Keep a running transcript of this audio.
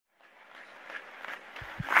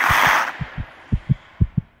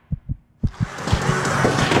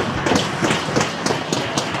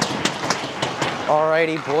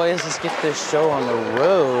Alrighty, boys, let's get this show on the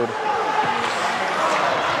road.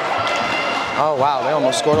 Oh, wow, they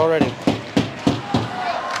almost scored already.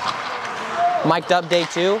 Mic'd up day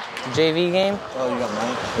 2, JV game. Oh, you got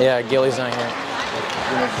Mike? Yeah, Gilly's not here.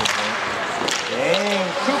 Dang,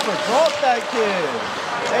 Cooper, drop that kid.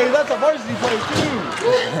 Hey, that's a varsity play, too.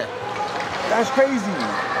 That's crazy.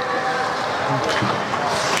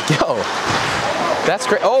 Yo, that's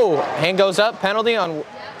great. Oh, hand goes up, penalty on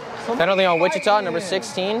Wichita, number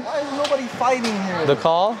 16. Why is nobody fighting here? The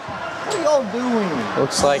call. What are y'all doing?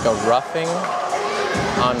 Looks like a roughing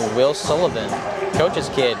on Will Sullivan, coach's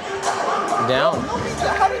kid. Down.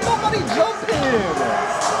 How did nobody jump him?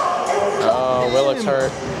 Oh, Will looks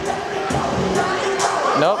hurt.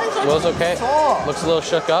 Nope, Will's okay. Looks a little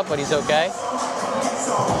shook up, but he's okay.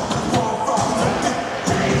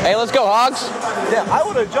 Hey, let's go, Hogs. Yeah, I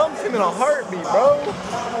would have jumped him in a heartbeat, bro.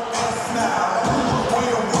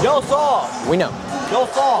 Yo, soft. We know. Yo,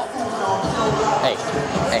 soft. Hey,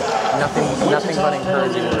 nothing but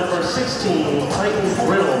encouraging. Number 16, Clayton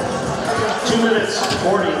Riddle. 2 minutes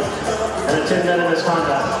 40 and a 10-minute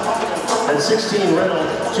misconduct. And 16 Riddle,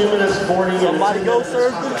 2 minutes 40. Somebody go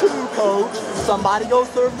serve the 2, coach. Somebody go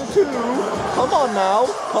serve the 2. Come on now.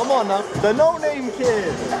 Come on now. The no-name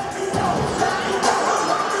kid.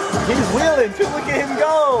 He's wheeling too. Look at him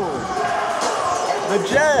go. The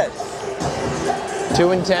Jets.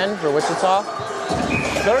 2 and 10 for Wichita.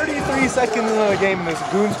 33 seconds into the game, and this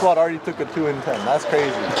goon squad already took a 2 and 10. That's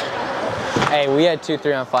crazy. Hey, we had 2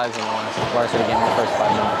 3-on-5s in the last varsity game in the first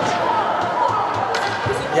 5 minutes.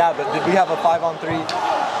 Yeah, but did we have a 5-on-3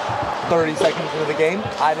 30 seconds into the game?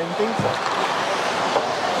 I didn't think so.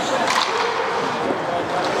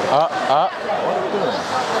 What are we doing?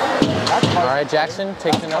 All right, Jackson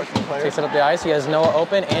takes it up the ice. He has Noah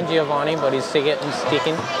open and Giovanni, but he's taking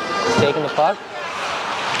the puck.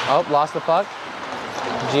 Oh, lost the puck.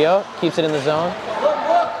 Gio keeps it in the zone.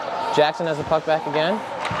 Jackson has the puck back again.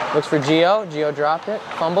 Looks for Gio. Gio dropped it.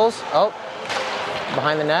 Fumbles. Oh,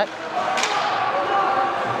 behind the net.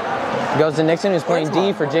 Goes to Nixon, who's playing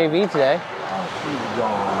D for JV today.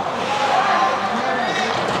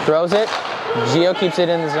 Throws it. Gio keeps it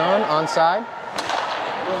in the zone, onside.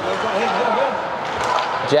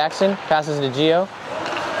 Jackson passes to Gio,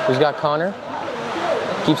 who's got Connor.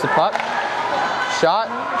 Keeps the puck. Shot.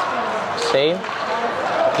 Save.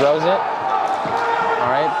 Throws it.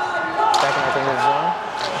 All right. Second, I think, in the zone.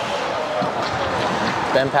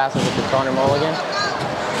 Ben passes it to Connor Mulligan.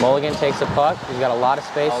 Mulligan takes the puck. He's got a lot of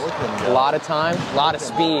space, a lot of time, a lot of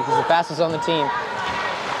speed. He's the fastest on the team.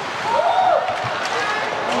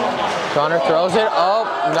 Connor throws it. Oh,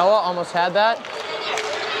 Noah almost had that.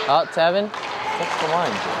 Oh, Tevin. Step the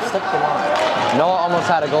line. Step the line. Noah almost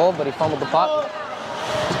had a goal, but he fumbled the puck.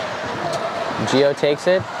 Gio takes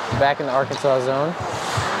it back in the Arkansas zone.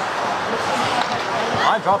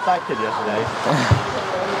 I dropped that kid yesterday.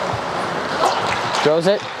 Throws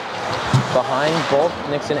it behind both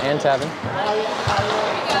Nixon and Tevin.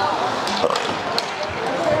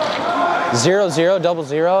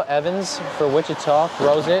 0-0, Evans for Wichita.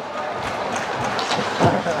 Throws it.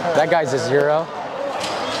 That guy's a 0.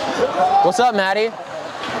 What's up, Maddie?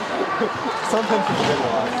 Something from dinner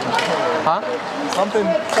last night. Huh? Something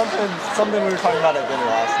we were talking about at dinner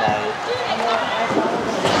last night.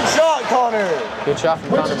 Shot, Connor! Good shot from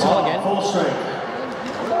Connor Mulligan.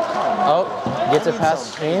 Oh, gets it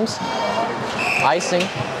past James. Icing.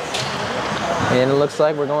 And it looks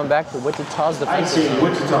like we're going back to Wichita's defense. Icing,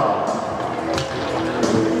 Wichita.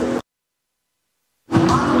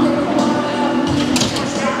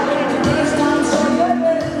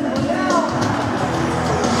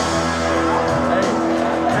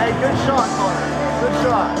 Hey, good shot, Connor. Good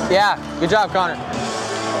shot. Yeah, good job, Connor.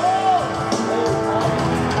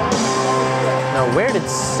 Now, where did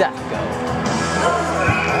Seth go?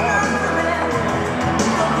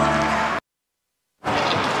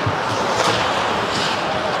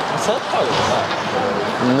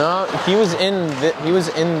 No, he was in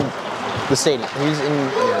the stadium. He was in.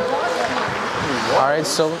 Yeah. All right,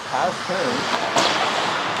 so.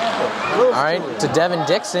 All right, to Devin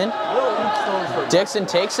Dixon. Dixon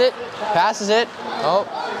takes it, passes it. Oh,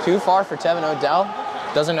 too far for Tevin Odell.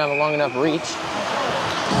 Doesn't have a long enough reach.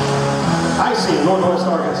 I see Northwest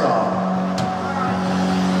Arkansas.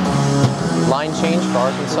 Line change for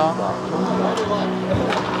Arkansas.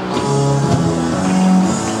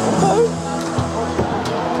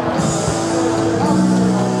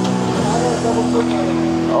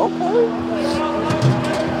 Okay.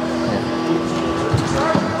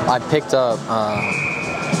 I picked up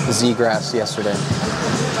Z-grass yesterday.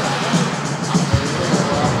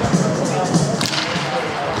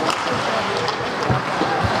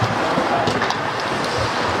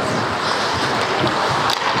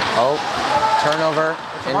 Oh, turnover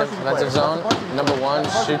in the defensive zone. Number 1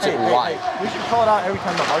 shoots it wide. We should call it out every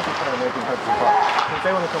time the varsity player making touch the puck. If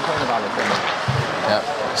they want to complain about it,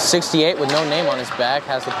 Yep. 68 with no name on his back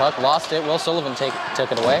has the puck. Lost it. Will Sullivan took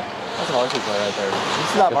it away. that's a varsity player right there. You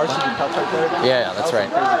see that varsity touch right there? Yeah, that's right.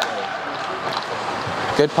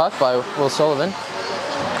 Good puck by Will Sullivan.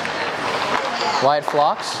 Wyatt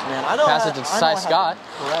Flocks. Man, I know pass it to Cy Scott.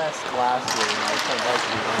 Last year,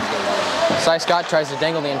 Cy Scott tries to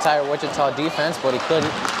dangle the entire Wichita defense, but he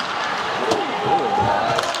couldn't.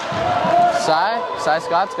 Cy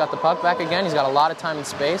Scott's got the puck back again. He's got a lot of time and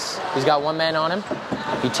space. He's got 1 man on him.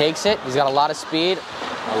 He takes it. He's got a lot of speed,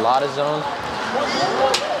 a lot of zone.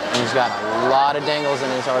 And he's got a lot of dangles in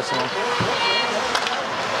his arsenal.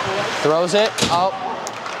 Throws it. Oh,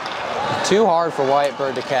 too hard for Wyatt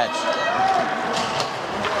Bird to catch.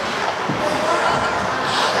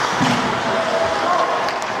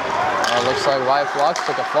 Looks like Wyatt Flocks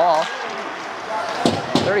took a fall.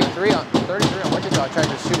 33 on Wichita. Tried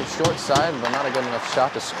to shoot it short side, but not a good enough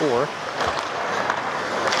shot to score.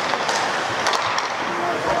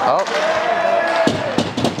 Oh.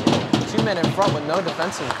 2 men in front with no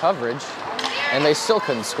defensive coverage, and they still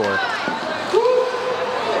couldn't score.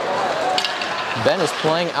 Ben is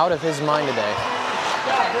playing out of his mind today.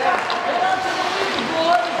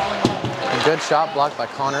 A good shot blocked by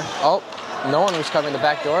Connor. Oh. No one was covering the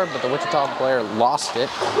back door, but the Wichita player lost it.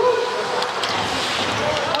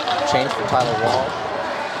 Change for Tyler Wall.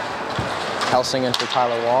 Helsing for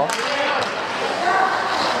Tyler Wall.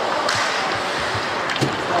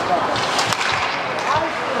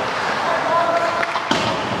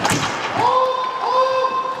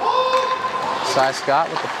 Cy Scott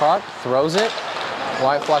with the puck, throws it.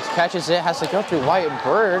 Wyatt Flocks catches it, has to go through Wyatt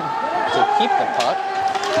Bird to keep the puck.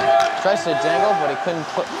 Tries to dangle, but he couldn't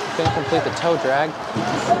complete the toe drag.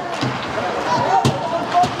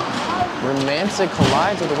 Romantic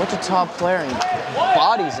collides with the Wichita player and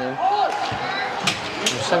bodies him.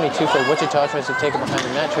 Number 72 for Wichita tries to take it behind the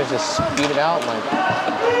net, tries to speed it out like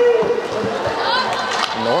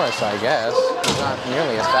Norris, I guess. He's not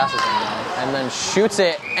nearly as fast as him now. And then shoots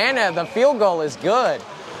it, and the field goal is good.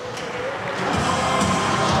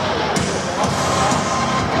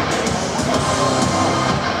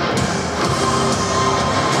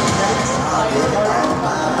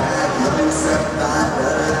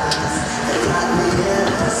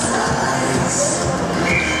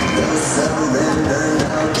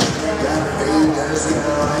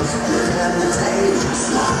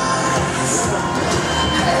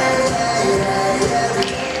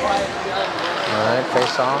 Alright,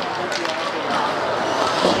 face off.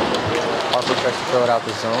 Harper tries to throw it out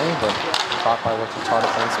the zone, but caught by Wichita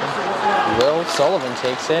defenseman. Will Sullivan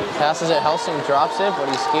takes it, passes it, Helsing drops it, but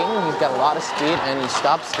he's skating. He's got a lot of speed, and he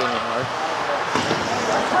stops skating hard.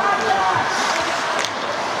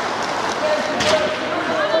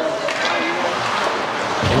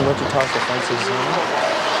 In Wichita's defensive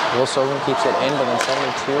zone, Will Sullivan keeps it in, but then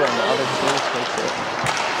 72 on the other team takes it.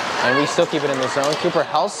 And we still keep it in the zone. Cooper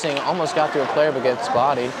Helsing almost got through a player, but gets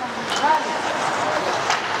bodied.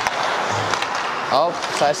 Oh,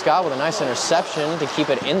 Cy Scott with a nice interception to keep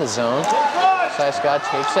it in the zone. Cy Scott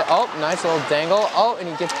takes it. Oh, nice little dangle. Oh, and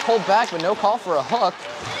he gets pulled back, but no call for a hook.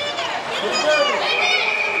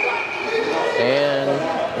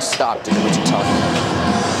 And stopped in Wichita.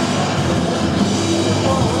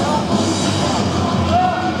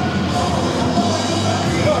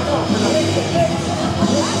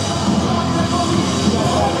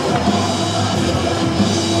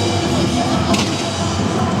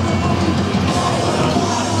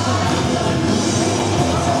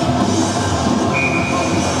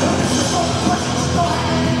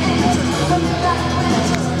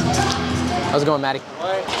 How's it going, Maddie?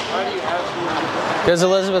 Why do you have to? Because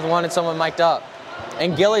Elizabeth wanted someone mic'd up.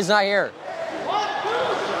 And Gilly's not here.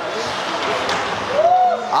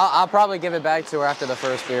 I'll probably give it back to her after the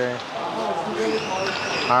first beer.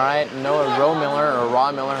 All right, Noah Rohmiller, or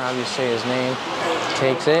Raw Miller, however you say his name,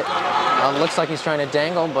 takes it. Looks like he's trying to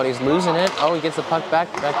dangle, but he's losing it. Oh, he gets the puck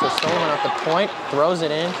back to Sullivan at the point, throws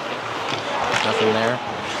it in. Nothing there.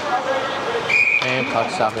 And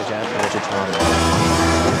puck stoppage at Wichita.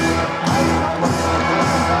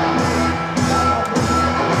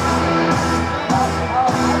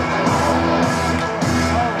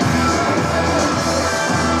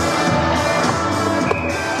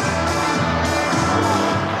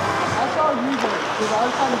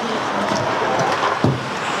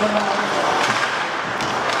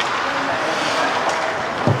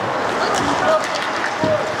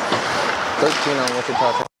 On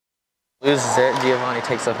Wichita loses it. Giovanni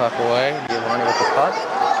takes the puck away. Giovanni with the puck.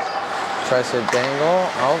 Tries to dangle.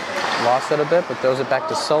 Oh, lost it a bit, but throws it back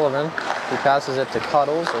to Sullivan. He passes it to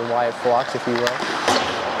Cuddles, or Wyatt Flocks, if you will.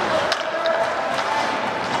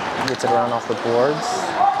 Gets it around off the boards.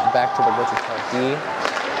 Back to the Wichita D.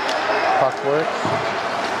 Puck work.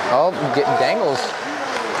 Oh, dangles.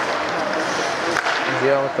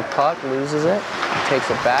 Gio with the puck, loses it. Takes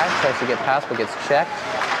it back, tries to get past, but gets checked.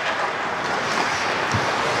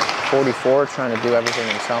 44 trying to do everything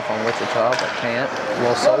himself on Wichita, but can't.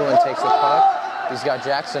 Will Sullivan takes the puck. He's got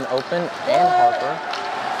Jackson open and Harper.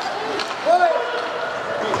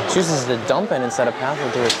 Chooses to dump it instead of pass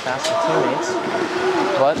it to his faster teammates.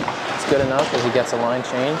 But it's good enough as he gets a line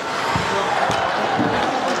change.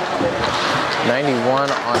 91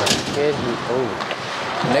 on a kid who, oh.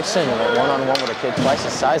 Nixon went one-on-one with a kid twice the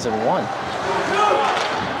size of one.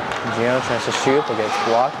 Gio tries to shoot, but gets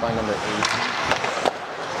blocked by number 8.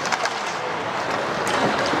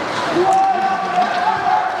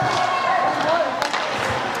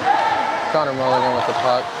 Connor Mulligan with the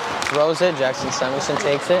puck. Throws it. Jackson Semison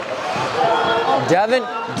takes it. Devin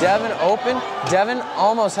open. Devin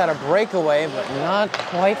almost had a breakaway, but not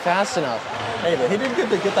quite fast enough. Hey, but he did good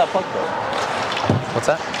to get that puck, though. What's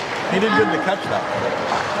that? He did good to catch that.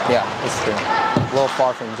 Yeah, that's true. A little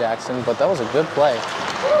far from Jackson, but that was a good play.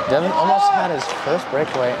 Devin almost had his first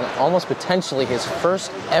breakaway and almost potentially his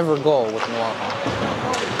first ever goal with Milwaukee.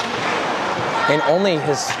 And only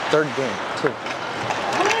his 3rd game, too.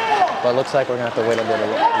 But it looks like we're going to have to wait a little bit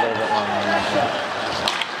longer on that.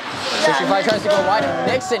 65 tries to go wide, and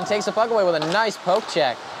Nixon takes the puck away with a nice poke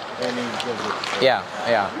check. Yeah.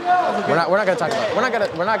 We're not going to talk about it. We're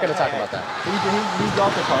not going to talk about that. He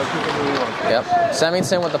got the puck. Yep.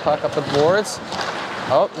 Semington with the puck up the boards.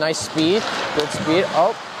 Oh, nice speed. Good speed.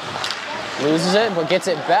 Oh, loses it, but gets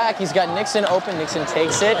it back. He's got Nixon open. Nixon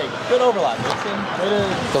takes it. Good overlap, Nixon.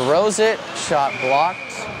 Throws it. Shot blocked.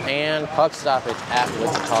 And puck stoppage at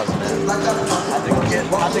Wichita's net.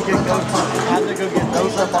 Had to go get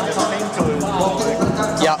those up on his painkillers.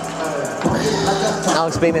 Yep.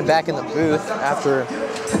 Alex Bateman back in the booth after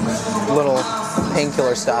a little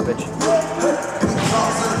painkiller stoppage.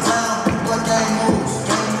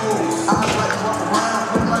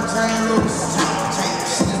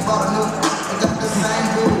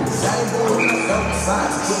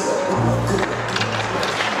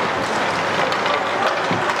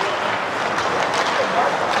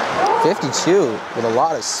 .52 with a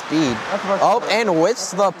lot of speed. Oh, and whips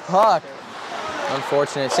the puck.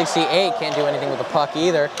 Unfortunate. 68 can't do anything with the puck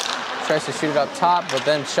either. Tries to shoot it up top, but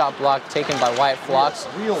then shot block taken by Wyatt Flocks.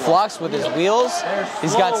 Flocks with his wheels.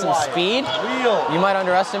 He's got some speed. You might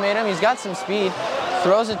underestimate him. He's got some speed.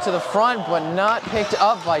 Throws it to the front, but not picked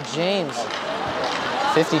up by James.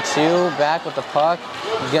 52 back with the puck.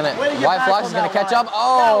 Wyatt Flocks is gonna catch up.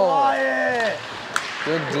 Oh!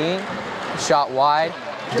 Good D. Shot wide.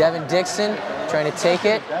 Devin Dixon trying to take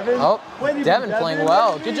it. Oh, Devin playing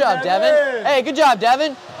well. Good job, Devin. Hey, good job,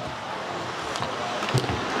 Devin.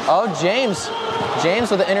 Oh, James. James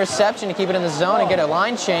with an interception to keep it in the zone and get a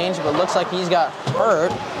line change, but looks like he's got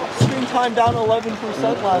hurt. Screen time down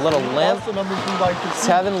 11% last. A little limp.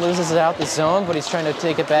 Tevin loses it out the zone, but he's trying to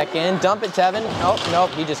take it back in. Dump it, Tevin.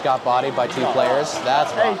 Nope, he just got bodied by 2 players.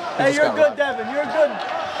 That's wrong. Hey, you're good, Devin. You're good.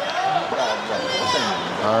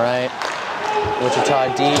 All right.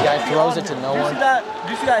 Wichita D guy throws it to no one. Did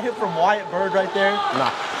you see that hit from Wyatt Bird right there? No.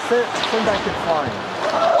 Send that kid flying.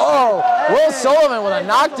 Oh, Will Sullivan with a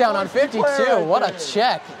knockdown on 52. What a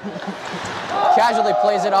check. Casually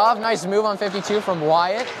plays it off. Nice move on 52 from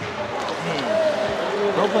Wyatt.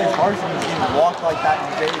 Bro plays Carson and walk like that in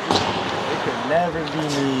Vegas. It could never be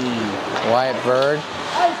me. Wyatt Bird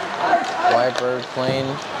playing.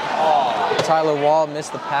 Tyler Wall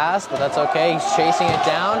missed the pass, but that's okay. He's chasing it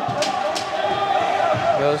down.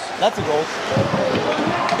 Goes. That's a goal.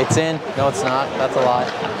 It's in. No, it's not. That's a lie.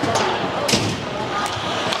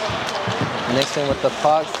 Nixon with the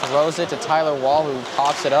puck, throws it to Tyler Wall, who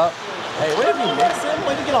pops it up. Hey, way to be Nixon.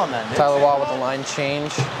 Way to get on that, Nixon. Tyler Wall with the line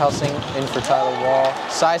change. Helsing in for Tyler Wall.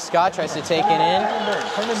 Cy Scott tries to take it in.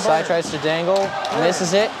 Cy tries to dangle.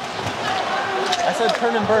 Misses it. I said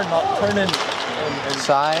turn and burn, not turn and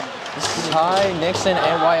Cy, Nixon,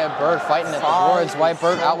 and Wyatt Bird fighting at the boards. Wyatt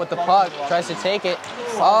Bird out with the puck. Tries to take it.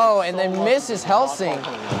 Oh, and then misses Helsing.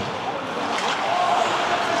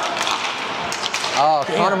 Oh,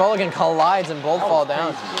 Connor Mulligan collides and both fall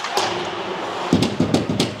down.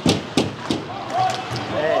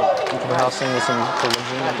 Helsing with some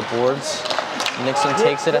collision at the boards. Nixon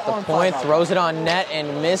takes it at the point, throws it on net,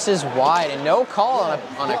 and misses wide. And no call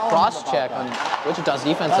on a cross check on Wichita's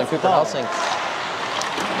defense on Cooper Helsing.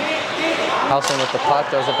 Helsing with the puck,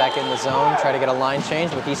 throws it back in the zone, try to get a line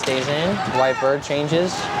change, but he stays in. White Bird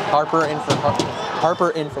changes. Harper in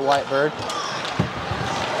for White Bird.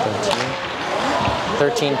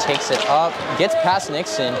 13 takes it up, gets past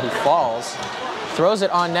Nixon, who falls, throws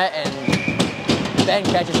it on net, and Ben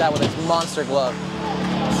catches that with his monster glove.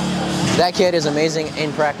 That kid is amazing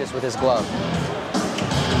in practice with his glove.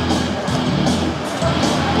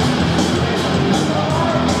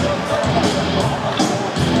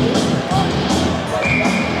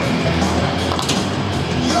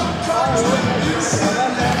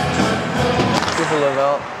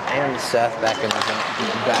 Lavelle and Seth back in the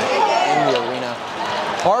arena.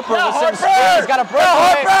 Harper with some speed. He's got a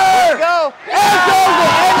breakaway. Let's go. And goes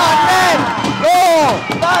it in on net. Goal.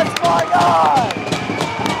 That's my God.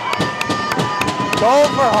 Goal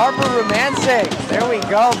for Harper Romancic. There we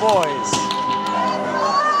go, boys.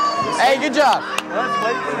 Hey, good job. Let's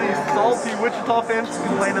wait for these salty Wichita fans to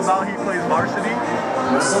complain about he plays varsity.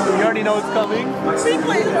 You already know it's coming. He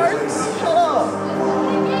plays varsity. Shut up.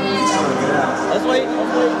 Let's wait. I'm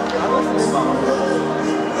listening.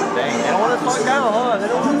 Dang, they don't want to talk now, huh? They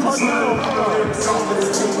don't want to talk now.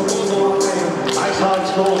 Ice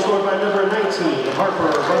Hogs goal scored by number 19, Harper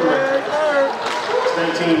Rumrick.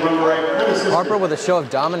 19, Rumrick. Harper with a show of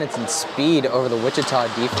dominance and speed over the Wichita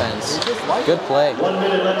defense. Good play. 1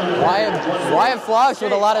 minute left in the Wyatt Flox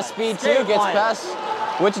with a lot of speed too. Gets past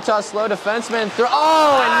Wichita's slow defenseman.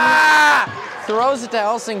 Throws it to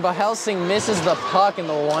Helsing, but Helsing misses the puck in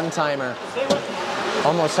the one-timer.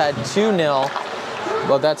 Almost had 2-0,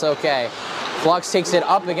 but that's okay. Flox takes it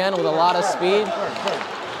up again with a lot of speed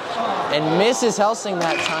and misses Helsing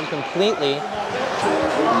that time completely.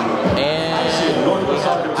 And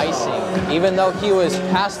icing, even though he was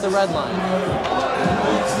past the red line.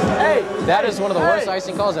 That is one of the worst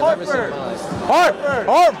icing calls I've ever seen in my life.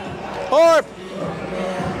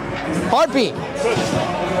 Harpy!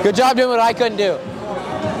 Good job doing what I couldn't do.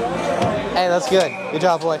 Hey, that's good. Good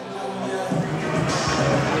job, boy.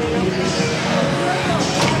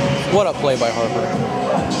 What a play by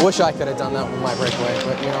Harper. Wish I could have done that with my breakaway,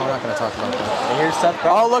 but you know, we're not going to talk about that. And here's Seth.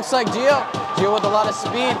 Oh, looks like Gio. Gio with a lot of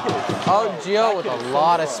speed. Oh, Gio with a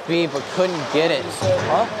lot of speed, but couldn't get it.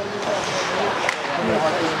 Huh?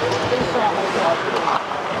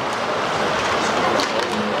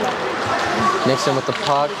 Nixon with the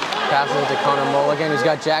puck, passes it to Connor Mulligan, who's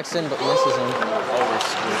got Jackson, but misses him.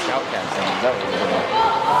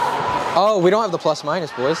 Oh, we don't have the plus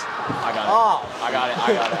minus, boys. I got it. Oh. I got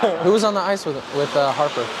it. Who was on the ice with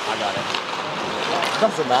Harper? I got it.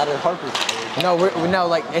 Doesn't matter. Harper's No,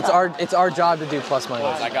 like it's our job to do plus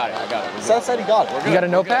minus. I got it. Seth said he got it. You got a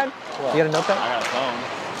notepad? You got a notepad? I got a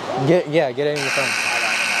phone. Get it in your phone.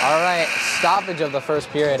 All right, stoppage of the first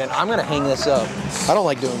period, and I'm gonna hang this up. I don't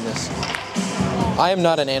like doing this. I am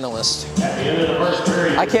not an analyst. At the end of the first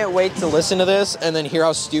period. I can't wait to listen to this and then hear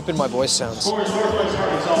how stupid my voice sounds. Scores Northwest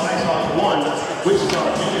Arkansas Ice Hogs 1,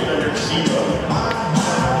 Wichita Junior Thunder 0.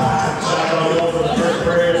 Shot on goal for the first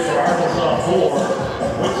period for Arkansas 4,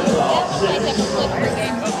 Wichita 6.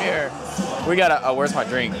 Up here. We got where's my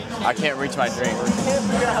drink? I can't reach my drink.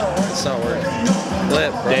 It's not working.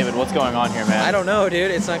 Clip, bro. David, what's going on here, man? I don't know,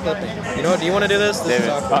 dude. It's not clipping. You know what? Do you want to do this? This David,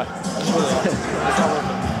 is awkward.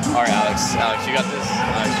 all right, Alex. Alex, you got this.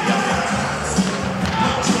 Alex, you got this.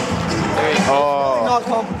 Oh. Not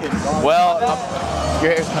complicated. Well,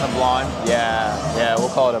 your hair's kind of blonde. Yeah. We'll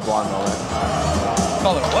call it a blonde moment.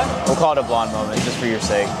 Call it a what? We'll call it a blonde moment, just for your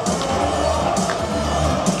sake.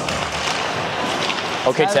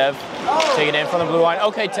 Okay, Tev. Take it in from the blue line.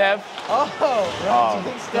 Okay, Tev.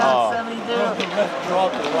 Down 72.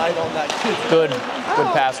 Drop it right on that kid. Good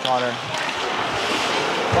pass, Connor.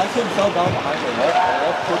 That kid fell down behind the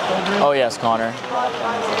left foot over. Oh yes, Connor.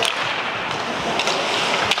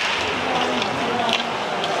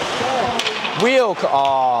 Wheel.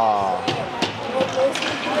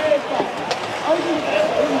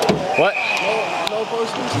 What? No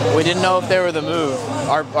posters. We didn't know if they were the move.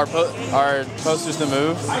 Our posters the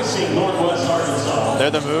move. Icing Northwest Arkansas.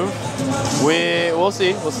 They're the move. We'll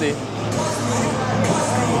see.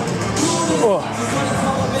 Oh.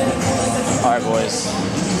 All right, boys.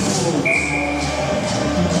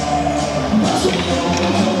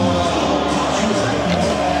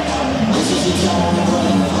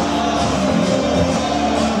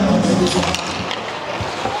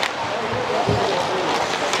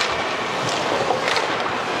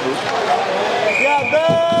 Yeah,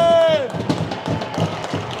 Ben!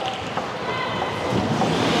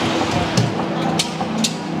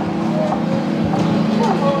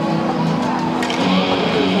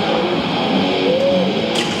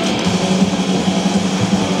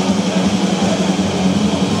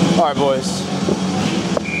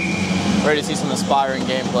 inspiring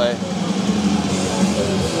gameplay.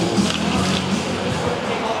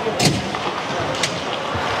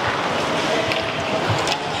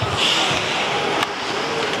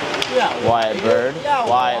 Wyatt Bird.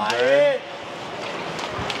 Wyatt Bird.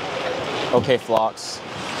 Okay, Phlox.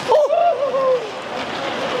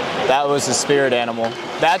 That was a spirit animal.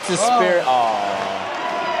 That's a spirit. Oh.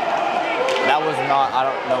 That was not. I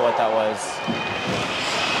don't know what that was.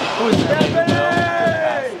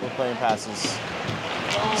 We're playing passes.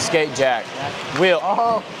 Skate Jack. Wheel.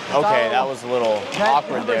 Okay, that was a little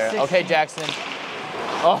awkward there. Okay, Jackson.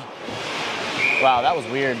 Oh. Wow, that was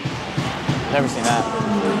weird. Never seen that.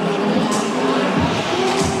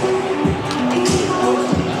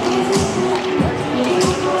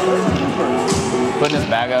 Putting his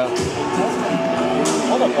bag up.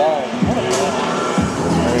 On the ball.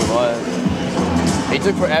 There he was. He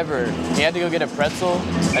took forever. He had to go get a pretzel,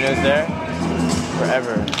 and it was there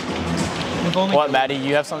forever. What, Maddie?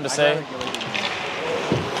 You have something to say?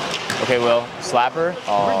 Okay, Will. Slapper.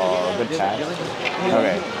 Oh, good pass.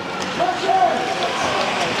 Okay.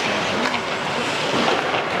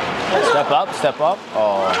 Step up, step up.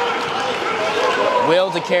 Oh.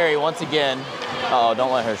 Will to carry once again. Uh-oh,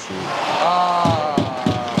 don't let her shoot.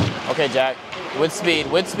 Okay, Jack. With speed,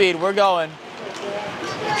 we're going.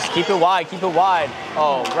 Just keep it wide, keep it wide.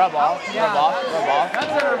 Oh, rub off, rub off, rub off.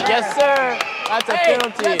 Yes, sir. That's a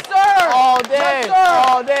penalty. Yes, sir. All day, yes, sir.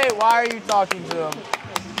 all day. Why are you talking to him?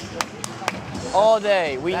 All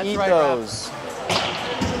day. We eat right, those.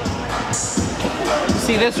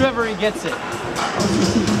 See, this referee gets it.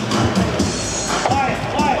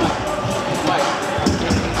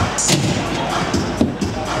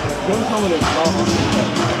 Don't tell me this.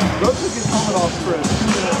 Bro took his helmet off first.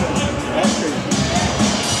 That's crazy.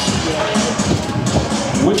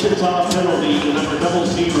 With the top penalty, the number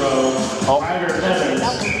 00, Ryder Evans,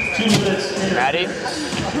 2 minutes. Maddie?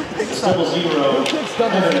 00.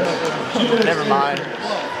 Never mind.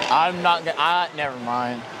 I'm not gonna. Never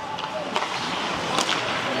mind.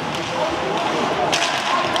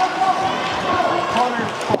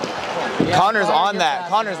 Connor's on that.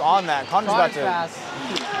 Connor's on that. Connor's about to.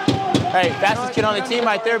 Hey, fastest kid on the team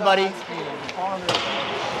right there, buddy.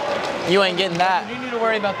 You ain't getting that. You need to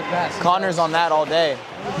worry about the pass. Connor's on that all day.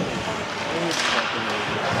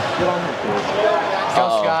 Go,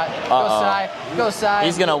 Scott. Go, Cy. Go, Cy.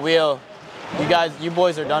 He's gonna wheel. You guys, you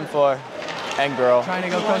boys are done for. And girl. Trying to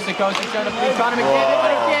go coast to coast. He's trying to please Connor McKinnon,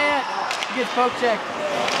 but he can't. He gets poke checked.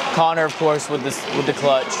 Connor, of course, with the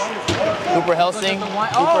clutch. Cooper Helsing.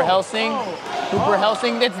 Cooper Helsing. Cooper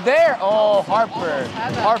Helsing. It's there. Oh, Harper.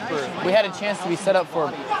 Harper. We had a chance to be set up for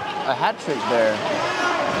a hat trick there.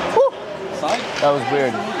 Whew. That was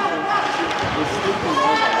weird.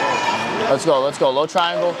 Let's go. Let's go. Low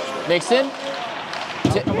triangle. Nixon.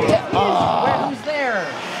 Who's there?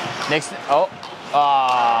 Nixon. Oh.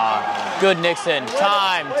 Good Nixon.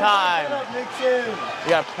 Time. You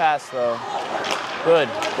got to pass though. Good.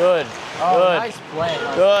 Good. Oh, Good. nice play.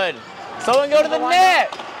 Good. Someone go to the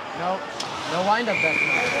net. Nope. No wind up that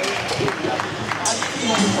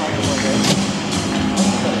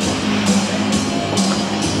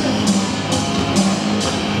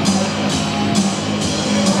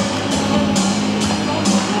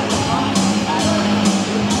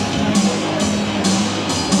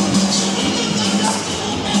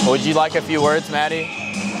Would you like a few words, Maddie?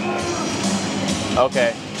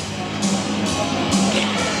 Okay.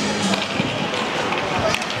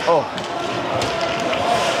 Oh.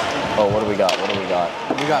 Oh, what do we got? What do we got?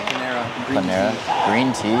 We got Panera. Panera.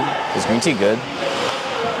 Green tea. Is green tea good?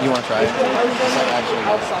 You want to try it? It's like actually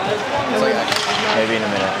good. It's like actually. Maybe in a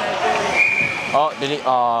minute. Oh, did he?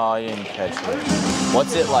 Oh, he didn't catch it.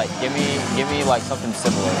 What's it like? Give me like something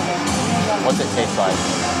similar. What's it taste like?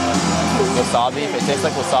 Wasabi? If it tastes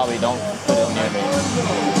like wasabi, don't put it near me.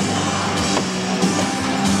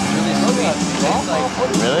 Really sweet. Tastes like.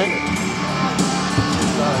 Really?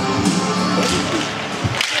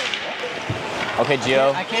 Okay,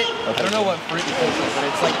 Gio. I can't. Okay. I don't know what fruit it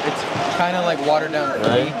tastes like, but it's kind of like watered down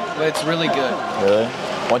Really? fruit, but it's really good. Really?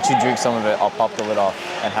 Once you drink some of it, I'll pop the lid off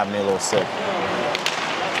and have me a little sip.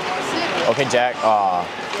 Okay, Jack.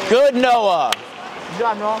 Good, Noah. Good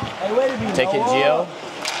job, Noah. Hey, way to be, Take Noah. it, Gio.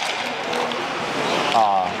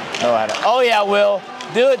 Noah. Oh yeah, Will.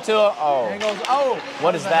 Do it to him. Oh. And it goes, oh.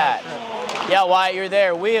 What is that? Yeah, Wyatt, you're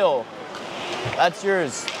there. Wheel. That's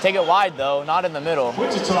yours. Take it wide though, not in the middle.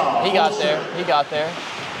 Wichita. He got there. He got there.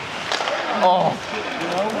 Oh.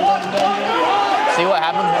 See what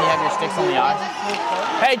happens when you have your sticks on the ice?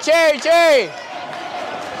 Hey, Cherry!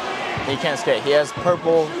 He can't skate. He has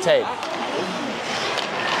purple tape.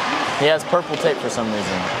 He has purple tape for some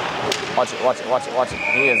reason. Watch it, watch it, watch it, watch it.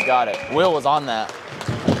 He has got it. Will was on that.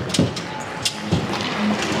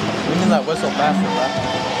 We need that whistle faster, bro.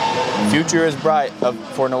 Future is bright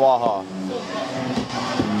for Nawaha.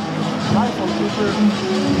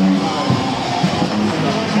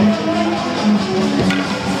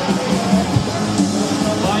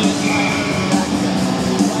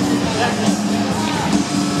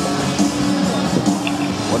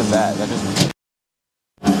 What is that? That just...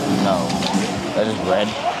 No. That is red.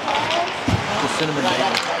 The cinnamon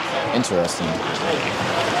bagel. Interesting.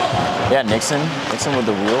 Yeah, Nixon. Nixon with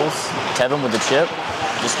the wheels. Tevin with the chip.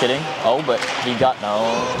 Just kidding. Oh, but he got... No.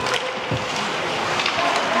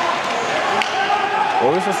 What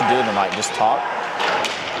were we supposed to do tonight? Just talk?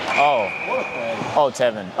 Oh. Oh,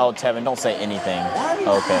 Tevin. Oh, Tevin, don't say anything.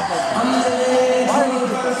 Okay.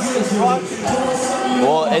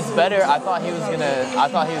 Well, it's better. I thought he was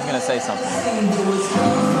gonna say something. He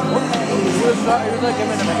was like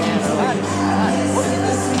giving him a hand.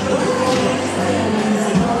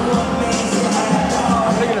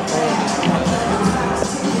 I'm thinking of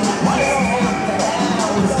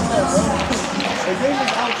The game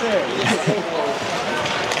is out there.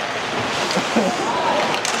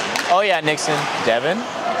 Oh yeah, Nixon. Devin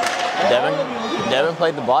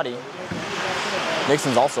played the body.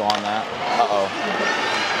 Nixon's also on that. Uh-oh.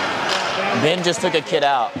 Ben just took a kid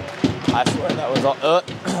out. I swear that was all.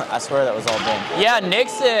 I swear that was all Ben. Yeah,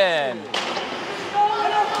 Nixon.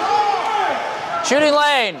 Shooting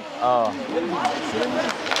lane. Oh.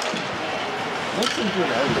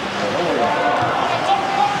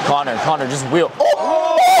 Connor, just wheel.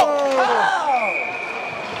 Oh!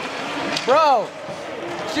 Bro,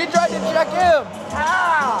 she tried to check him.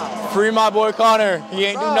 How? Free my boy Connor. He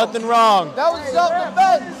ain't do nothing wrong. That was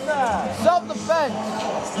self-defense. Self-defense.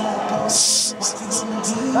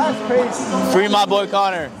 That's crazy. Free my boy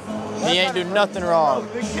Connor. He ain't do nothing wrong.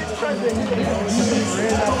 Dude,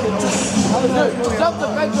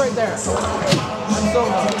 self-defense right there.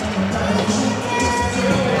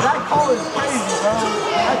 That call is crazy, bro.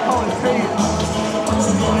 That call is crazy.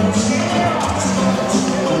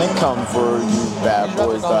 They come for you bad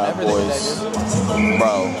boys,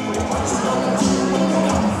 Bro.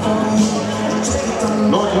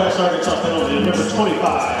 Northwest Arkansas penalty, number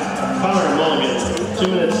 25, Connor Mulligan, 2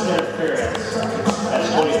 minutes interference. That's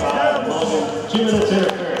 25, Mulligan, 2 minutes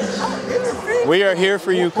interference. We are here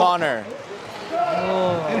for you, Connor.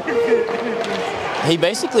 He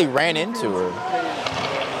basically ran into her.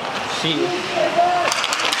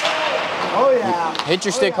 Oh, yeah. Hit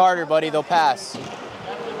your stick harder, buddy. They'll pass.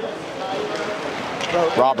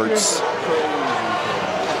 Roberts.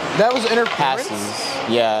 That was interference? Passes.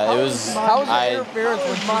 Yeah, it was. How was it interference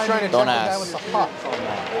when she's trying to check the Don't guy ask. with the puck on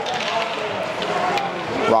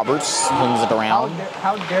that? Roberts swings it around.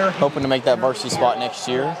 How dare he? Hoping to make that varsity spot next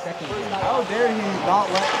year. How dare he not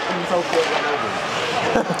let himself get run over?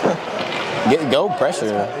 Go pressure.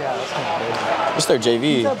 Yeah, that's kind of crazy. Just their JV.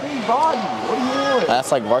 He's a big body. What are you doing?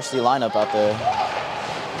 That's like varsity lineup out there.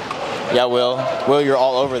 Yeah, Will. Will, you're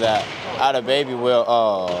all over that. Out of baby, Will.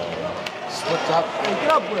 Oh. Slipped up. Hey,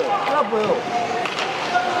 get up, Will. Get up, Will.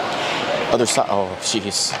 Other side. Oh,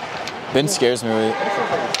 jeez. Ben scares me.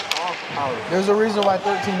 There's a reason why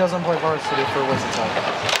 13 doesn't play varsity for Wichita.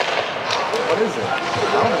 What is it? I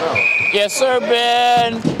don't know. Yes, sir,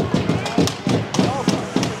 Ben.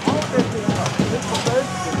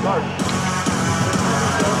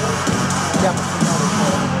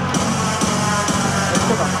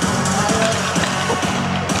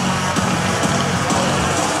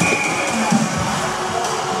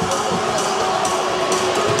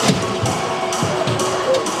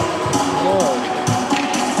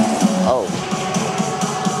 Oh.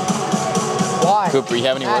 Why? Cooper, you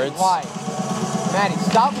have any Maddie, words? Why? Maddie,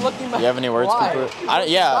 stop looking back. You have any words, Why? Cooper?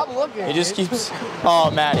 Yeah. Stop looking. He just keeps.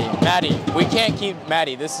 Oh, Maddie, we can't keep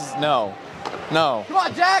Maddie. This is no. Come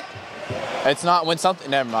on, Jack. It's not when something.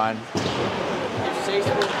 Never mind.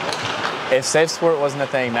 If safe sport wasn't a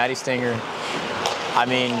thing, Maddie Stinger. I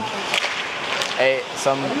mean, hey,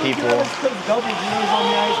 some people.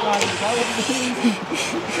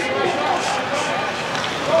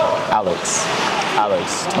 Alex,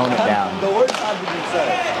 tone it down. The words had to be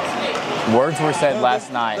said. Words were said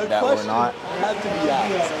last night The that were question not. had to be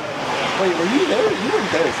asked. Wait, were you there? You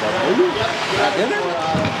weren't there, son. Were you at dinner?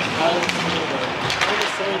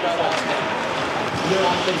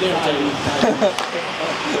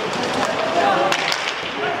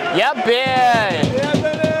 Yep, Ben.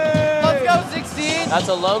 Let's go, 16. That's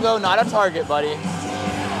a logo, not a target, buddy.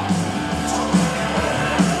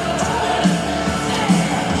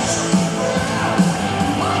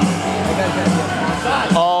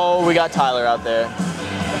 Oh, we got Tyler out there.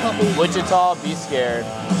 Wichita, be scared.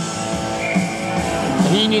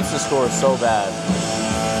 He needs to score so bad.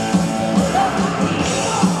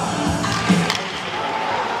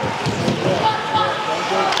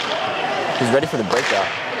 He's ready for the breakout.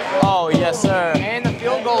 Oh, yes, sir. And the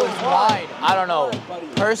field goal is wide. I don't know.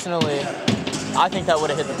 Personally, I think that would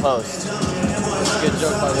have hit the post. Good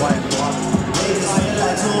joke by Wyatt.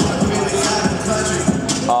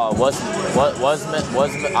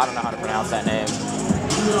 I don't know how to pronounce that name.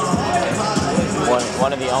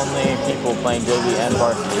 One of the only people playing JV and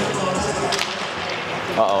varsity.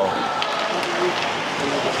 Uh-oh.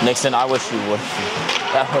 Nixon, I wish you would.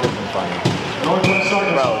 That would have been funny.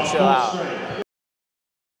 Bro, chill out.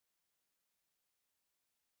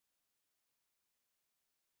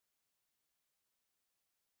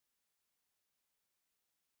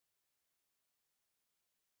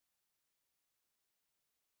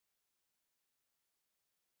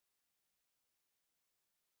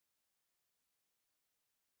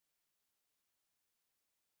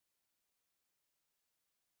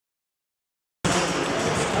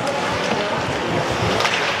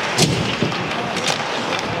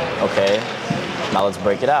 Okay, now let's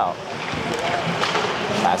break it out.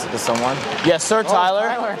 Pass it to someone. Yes, sir, Tyler.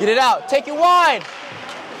 Tyler. Get it out. Take it wide.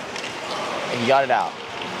 And you got it out.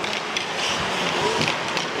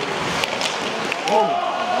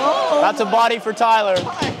 Oh. That's a body for Tyler.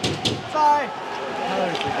 Sorry.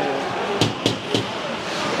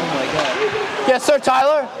 Oh my God. Yes, sir,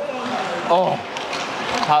 Tyler. Oh,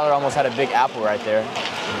 Tyler almost had a big apple right there.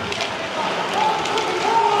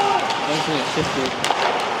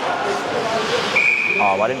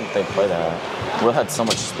 Oh, why didn't they play that? Will had so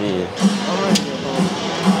much speed.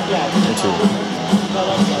 Me too.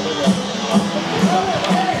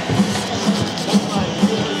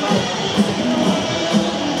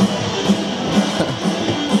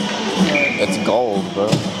 It's gold, bro.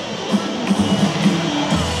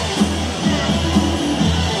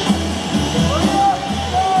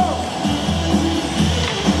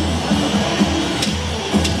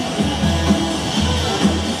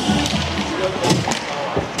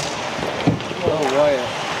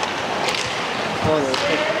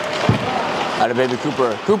 Atta baby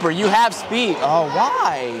Cooper. Cooper, you have speed. Oh,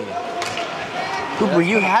 why? Cooper,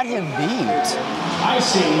 you had him beat. I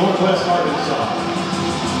see Northwest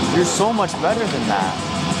Arkansas. You're so much better than that.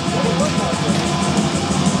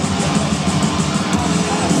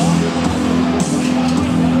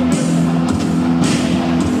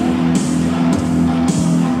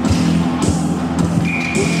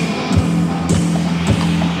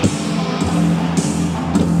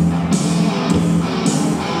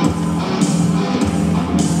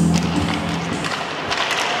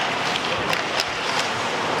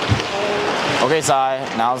 Okay, Sai,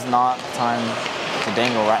 now's not time to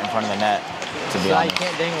dangle right in front of the net, to be honest. You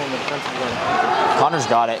can't dangle in the defensive zone. Connor's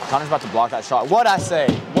got it. Connor's about to block that shot. What'd I say?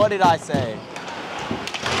 What did I say?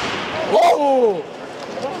 Whoa!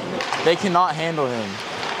 They cannot handle him.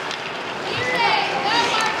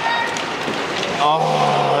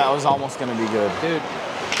 Oh, that was almost going to be good. Dude,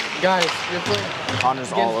 guys, you're playing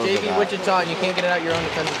Connor's all over against JV that. Wichita and you can't get it out your own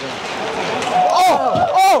defensive zone.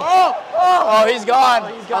 Oh, he's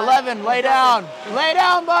gone. 11, lay down. Lay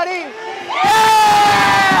down, buddy. Yeah!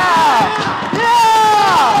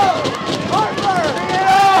 Yeah!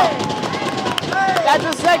 That's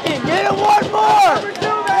a second. Get it one more.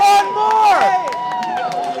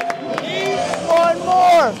 One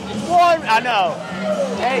more. I know.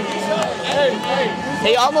 Hey.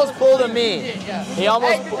 He almost pulled a me. He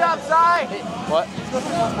almost. Hey, good job, Sai. What?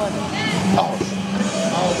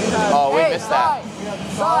 Oh, we missed that.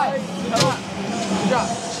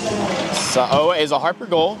 So, oh, is a Harper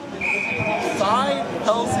goal? Sai,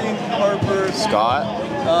 Helsing, Harper, Scott,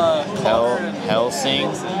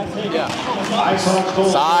 Helsing, Yeah.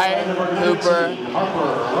 Sai, Cooper,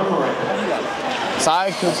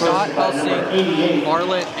 Sai, Cooper, Scott, Helsing,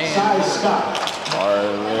 Marlett, and Scott.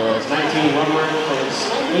 Marlett. 19 Rummer is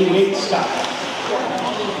 88 Scott.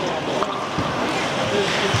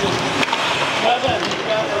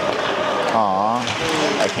 Aw,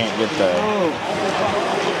 I can't get the.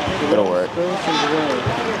 It'll work. Oh,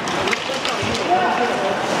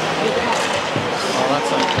 that's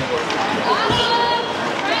something.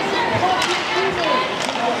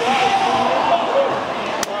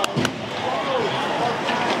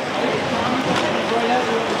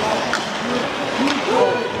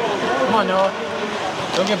 Come on, Noah.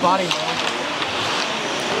 Don't get bodied, man.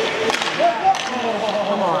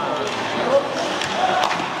 Come on.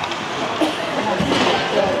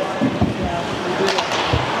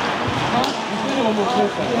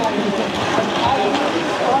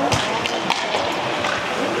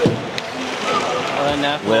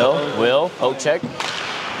 Will, poke check.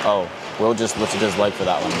 Oh, Will just lifted his leg for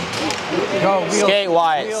that one. Go, Will. Skate,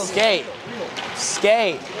 Wyatt, Will.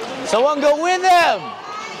 skate. Someone go with him.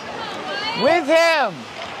 With him.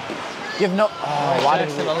 Give no. Oh, why did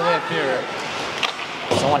we? All the way up here.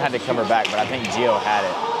 Someone had to cover back, but I think Gio had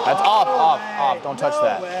it. That's off. Don't touch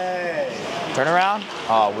that. Turn around.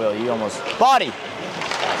 Oh, Will, you almost. Body.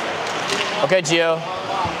 Okay, Gio.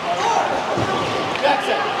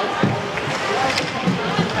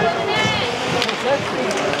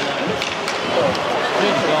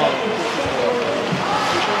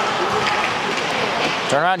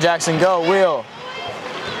 Turn around, Jackson. Go, Will.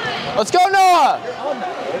 Let's go, Noah.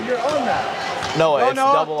 You're on that. Noah, it's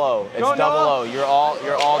Noah. double O. It's Go, double Noah. O. You're all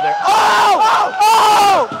there. Oh!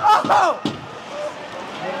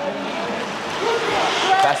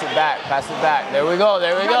 Pass it back. There we go.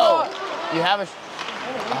 You have a.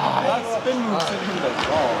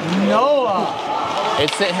 Noah. It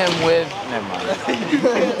hit him with. Never mind.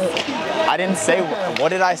 I didn't say. What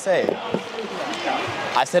did I say?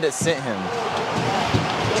 I said it sent him.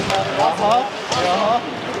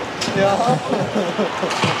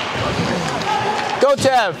 Go,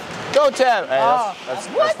 Tev. Hey, that's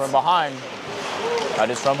from behind. That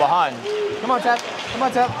is from behind. Come on, Tap.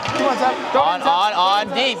 Go On.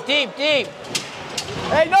 Deep.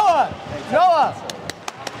 Hey, Noah.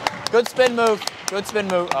 Good spin move.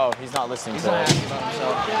 Oh, he's not listening to it.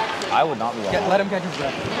 I would not be that. Let him catch his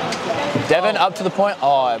breath. Devin up to the point.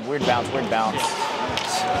 Oh, weird bounce.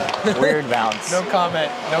 No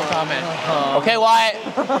comment. Okay, Wyatt.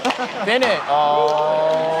 Spin it.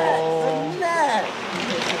 Oh.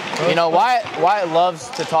 You know, Wyatt loves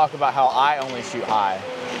to talk about how I only shoot high.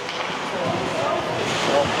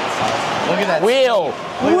 Look at that. Wheel.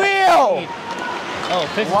 Oh,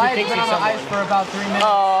 Wyatt's been on the ice for about 3 minutes.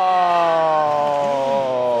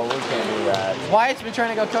 Oh, we can't do that. Wyatt's been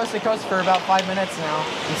trying to go coast to coast for about 5 minutes now.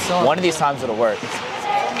 One of these times it'll work.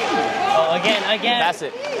 Oh, again. That's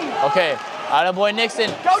it. Okay. Attaboy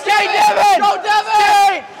Nixon. Go, Devin! Go,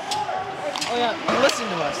 Devin! Oh, yeah. Listen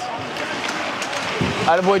to us.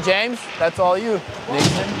 Attaboy James. That's all you.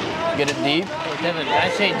 Nixon. Get it deep. Oh, Devin,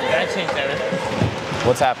 that changed, Devin.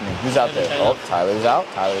 What's happening? Who's out there? Oh, Tyler's out.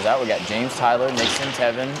 We got James, Tyler, Nixon,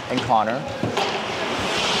 Tevin, and Connor.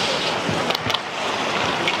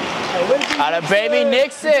 Atta baby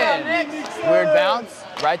Nixon. Weird bounce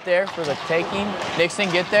right there for the taking. Nixon,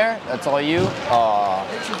 get there. That's all you. Oh,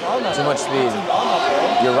 too much speed.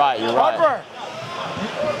 You're right. Harper.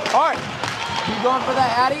 Hart. You going for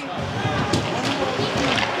that, Addy?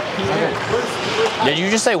 Did you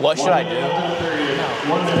just say, what should I do?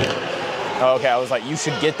 Oh, okay, I was like, you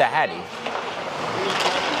should get the Hattie.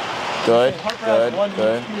 Good.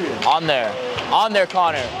 On there,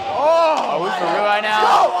 Connor. Oh, are we for real right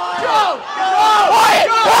now? Go! Quiet!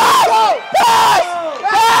 Go!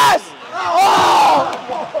 Pass! Oh!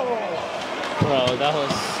 Bro, that was...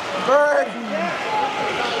 Bird.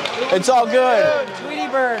 It's all good. Tweety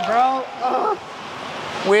bird, bro.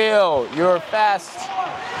 Will, you're fast.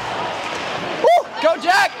 Woo! Go,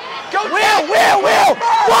 Jack! Go, Will!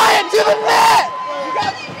 Wyatt to the net!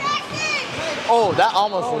 Oh, that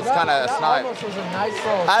almost was kind of a snipe. Almost was a nice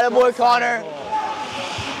roll. Attaboy, Connor.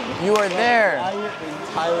 You are there. That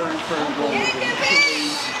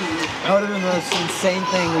would have been the most insane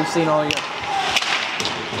thing we've seen all year.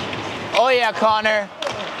 Oh yeah, Connor.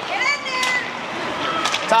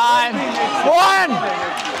 Time. One.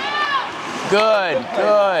 Good.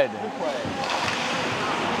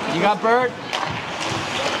 You got Bird?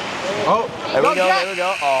 Oh, there we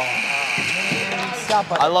go. Oh.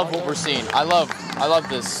 Stop it. I love what we're seeing. I love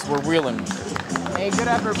this. We're wheeling. Hey, good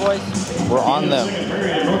effort, boys. We're on them.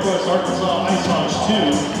 Northwest Arkansas Ice Hogs 2,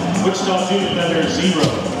 Wichita Junior Defender 0.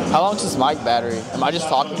 How long's this mic battery? Am I just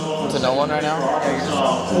talking to no one right now?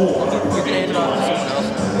 Arkansas 4. You can hand it off to someone else.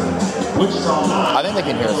 Wichita 9. I think they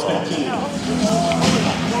can hear us all.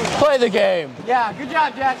 Play the game. Yeah, good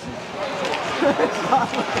job, Jackson.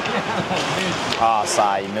 Ah,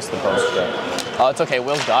 Sai, you missed the post. Oh, it's okay.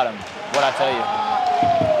 Will's got him. What'd I tell you?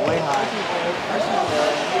 Way high.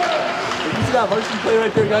 Did you see that varsity play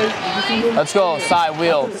right there, guys? Did you see him? Let's go. Side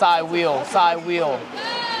wheel.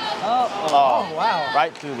 Oh, wow.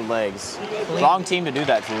 Right through the legs. Wrong team to do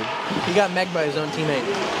that to. He got megged by his own teammate.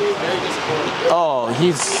 Oh,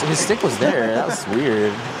 his stick was there. That was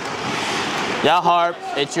weird. Yeah, Harp,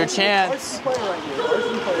 it's your chance. Varsity player right here.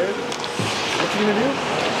 Varsity player. What you gonna do?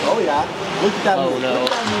 Oh yeah. Look at that move. no.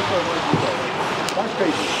 Look at that move for a varsity player. That's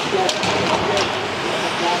crazy.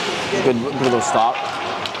 Good little stop.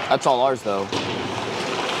 That's all ours though.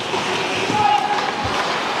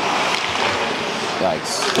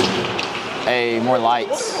 Yikes. Hey, more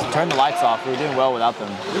lights. Turn the lights off. We were doing well without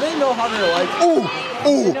them. Do they know how to like?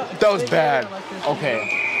 Ooh, that was bad.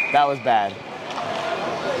 Okay, that was bad.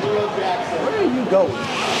 Where are you going?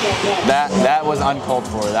 That was uncalled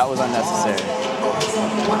for. That was unnecessary.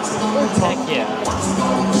 Heck yeah.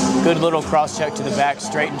 Good little cross check to the back,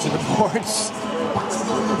 straight into the boards.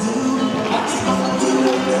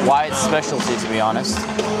 Wyatt's specialty, to be honest.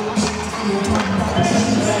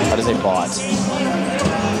 That is a bot.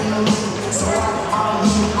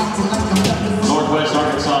 Northwest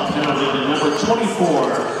Arkansas penalty to number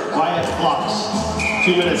 24, Wyatt Fox.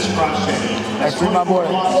 2 minutes cross-checking. That's 24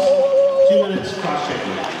 Fox, 2 minutes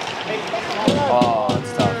cross-checking. Oh,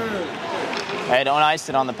 that's tough. Hey, don't ice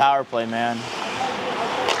it on the power play, man.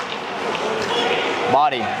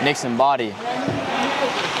 Body, Nixon, body.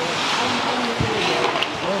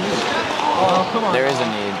 Oh, come on. There is a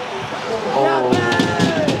need. Oh.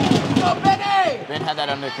 Ben had that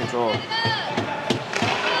under control.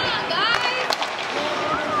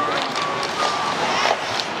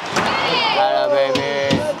 Atta baby.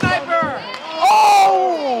 Sniper!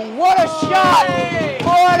 Oh, what a shot!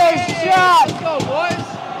 What a shot! Let's go, boys!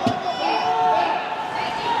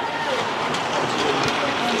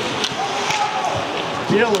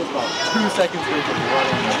 Jill was about 2 seconds away from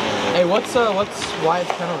running. Hey, what's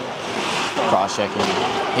Wyatt's penalty? Cross-checking.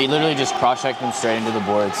 He literally just cross-checked him straight into the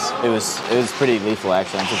boards. It was pretty lethal,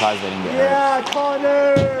 actually. I'm surprised they didn't get hurt. Yeah,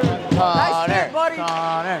 Connor! Connor, Nice, buddy.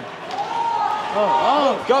 Connor.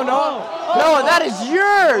 Oh, go, Noah! Noah, that is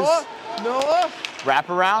yours! Noah? Wrap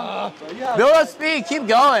around. Yeah, Build up speed, keep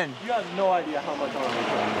going. you have no idea how much armor we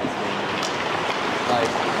put in this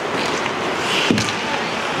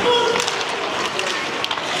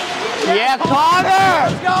game. Yeah, Connor!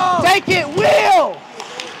 Let's go! Take it, wheel!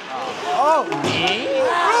 Oh! Knee?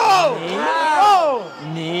 Oh!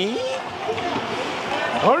 Knee?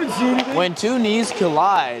 I didn't see anything. When two knees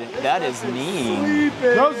collide, that is knee.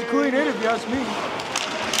 That was a clean hit if you ask me.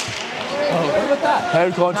 Oh, what about that?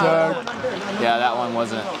 Head contact. Yeah, that one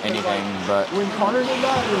wasn't anything, but... When Connor did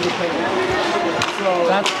that, it was a penalty. So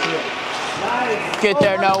that's good. Get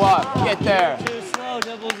there, Noah. Get there. Too slow,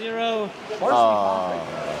 0-0. Oh.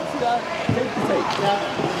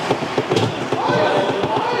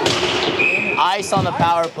 Ice on the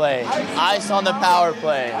power play. Ice on the power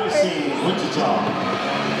play. Wichita.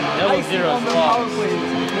 0-0 is lost.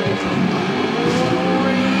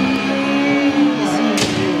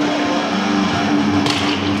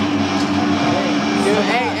 Dude,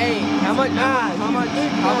 hey, how much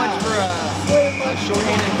for a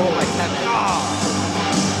short-handed goal like that?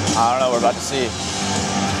 I don't know. We're about to see.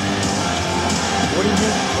 What do you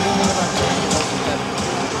think about that?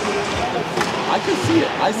 I can see it.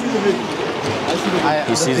 I see the vision. I see the vision.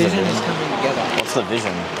 He sees the vision. is coming together. What's the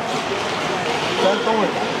vision? Don't go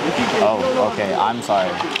with that. Oh, okay. I'm sorry.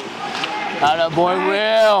 Atta boy,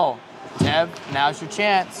 Will. Dev, now's your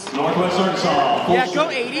chance. Northwest Arkansas. Yeah, go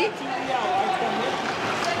 80.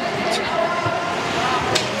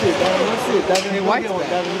 Let's see it, Devin. Hey, White's back.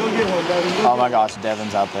 Devin, go get one, Devin. Oh my gosh,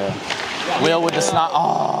 Devin's out there. Will with the snot.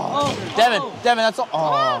 Oh. Devin, that's all.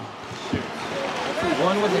 Oh.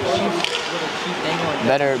 One with a cheap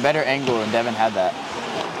angle. Better angle, and Devin had that.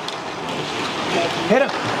 Hit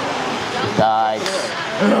him. Nice.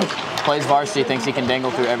 Plays varsity, thinks he can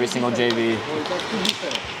dangle through every single JV.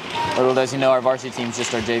 Little does he know our varsity team's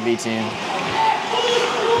just our JV team.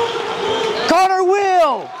 Connor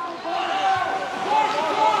Will!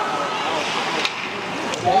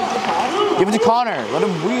 Give it to Connor. Let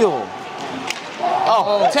him wheel.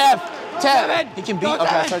 Oh, Tev! He can beat. Okay,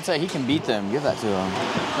 I started to say he can beat them. Give that to him.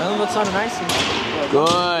 Well, looks on nice.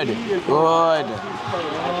 Good.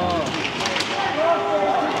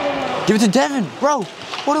 Give it to Devin, bro.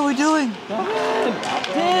 What are we doing?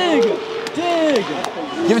 Dig.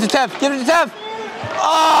 Give it to Tev.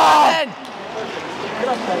 Oh!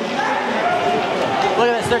 Look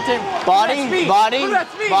at that, start team. Body.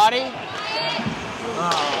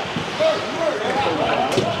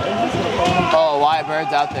 Oh, Wyatt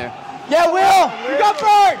Bird's out there. Yeah, Will! You got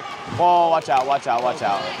Bird! Whoa, watch out.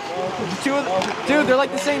 Dude, they're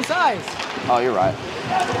like the same size. Oh, you're right.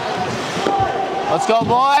 Let's go,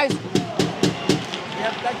 boys!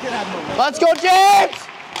 Let's go, James!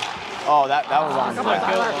 Oh, that was on. Come on,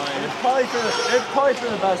 Tyler. It's probably for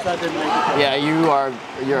the best that didn't make it. Yeah,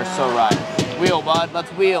 you're so right. Wheel, bud.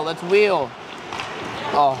 Let's wheel.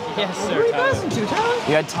 Oh. Yes, What sir, are you Tyler. passing to, Tyler?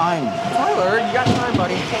 You had time. Tyler, you got time,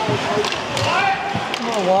 buddy. Come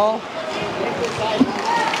on, Wall.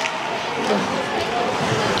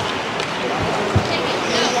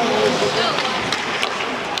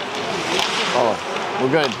 Oh,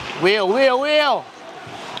 we're good. Wheel.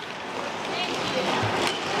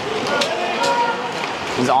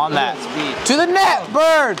 He's on that. To the net,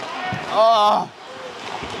 Bird. Oh,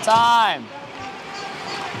 time.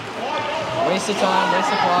 Waste the time, waste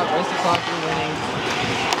the clock, you're winning.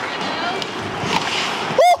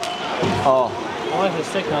 Oh. Why is the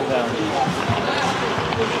stick not down?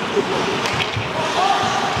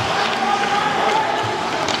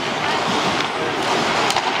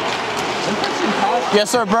 Yes,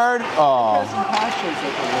 sir, Bird. Oh.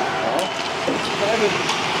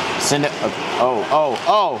 Send it. Oh.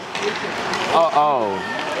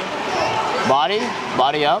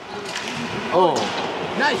 Body up. Oh.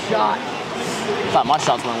 Nice shot. Thought my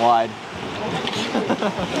shots went wide.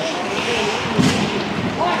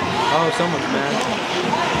 Oh, someone's mad.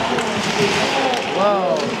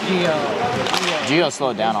 Whoa, Gio. Gio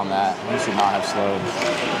slowed down on that. He should not have slowed.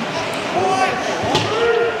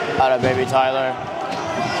 Atta baby, Tyler.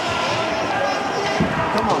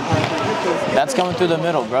 Come on, Tyler. That's coming through the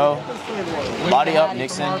middle, bro. Body up,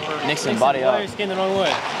 Nixon. Nixon, body up. You're skating the wrong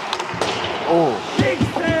way. Oh.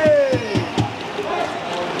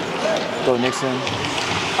 Go Nixon.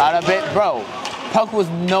 Out of it, bro. Puck was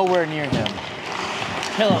nowhere near him.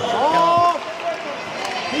 Kill him. Oh!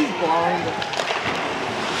 He's blind.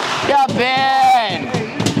 Yeah, Ben.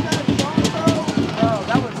 Bro,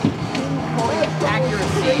 that was pinpoint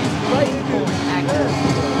accuracy. Pinpoint accuracy.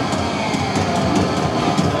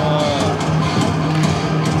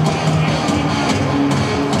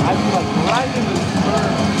 I feel like right in the spur.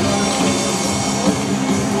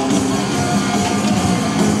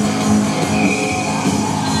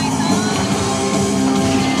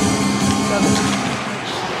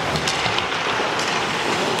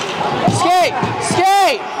 Skate!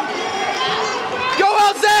 Skate! Go,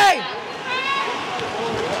 LC!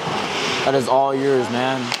 That is all yours,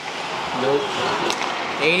 man. Nope.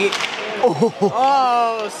 8.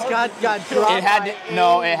 Oh, Scott got dropped. It had to,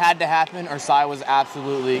 no, it had to happen, or Cy was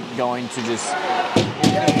absolutely going to just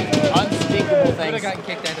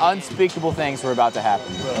unspeakable things were about to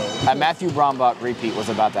happen. A Matthew Brombach repeat was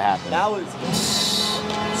about to happen. That was...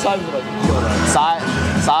 Cy was about to kill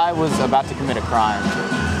that. Cy was about to commit a crime,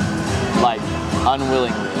 like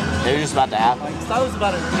unwillingly. It was just about to happen. Like, Cy was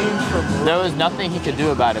about an inch from... There was nothing he could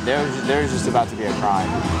do about it. There was just about to be a crime.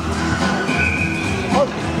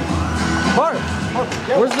 Bart,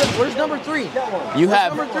 where's number 3? You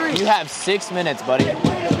number 3? have 6 minutes, buddy. Go!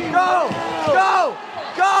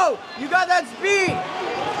 You got that speed!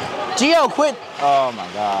 Gio, quit! Oh my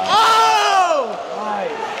God! Oh!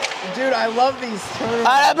 Nice. Dude, I love these turns.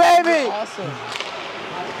 Atta baby! Awesome.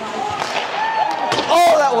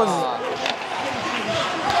 Oh, that was.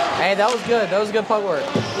 Hey, that was good. That was good puck work.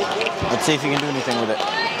 Let's see if you can do anything with it.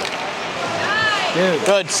 Dude,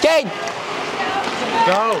 Good skate.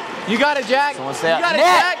 go! You got it, Jack. Someone stay out. You got it,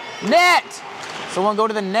 Net! Jack. Net! Someone go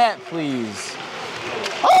to the net, please.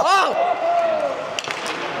 Oh!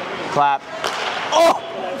 Clap. Oh!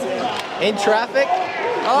 In traffic.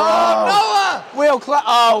 Oh, Bro. Noah! Will clap.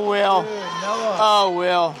 Oh, Will. Dude, Noah. Oh,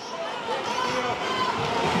 Will.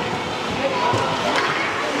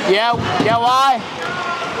 Yeah, why?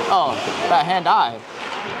 Oh, that hand eye.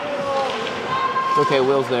 It's okay,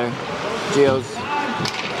 Will's there. Gio's.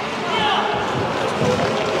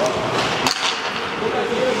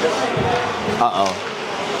 Uh-oh.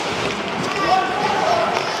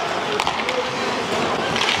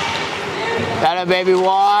 Got it, baby,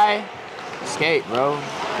 why? Skate, bro.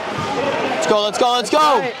 Let's go, let's go, let's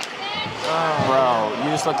go! Bro,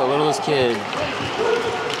 you just like the littlest kid.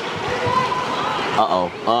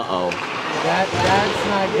 Uh-oh, uh-oh. That's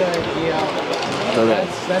not good, Gio. Okay.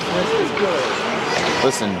 That's risky.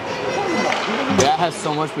 Listen, that has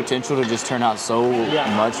so much potential to just turn out so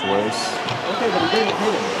much worse. Okay, but he didn't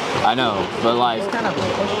hit it. I know, but like, Kind of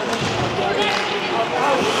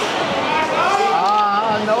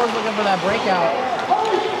Noah's looking for that breakout.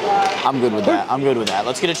 I'm good with that. I'm good with that.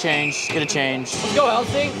 Let's get a change. Get a change. Let's go,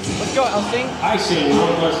 Helsing. Let's go, Helsing. I see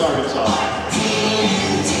Northwest Arkansas.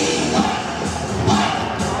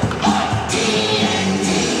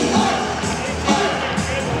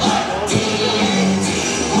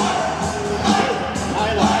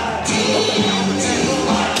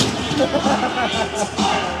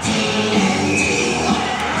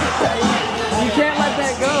 You can't let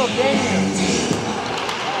that go, can you?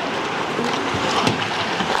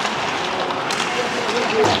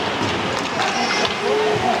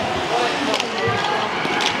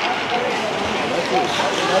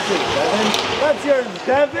 That's yours,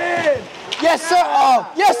 Kevin! Yes, sir. Oh,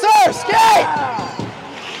 yes, sir. Skate.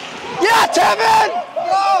 Yeah, Tevin.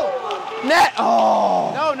 Go! Net.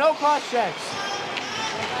 Oh. No cross checks.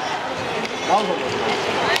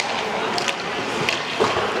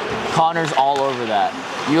 Connor's all over that.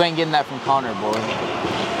 You ain't getting that from Connor, boy.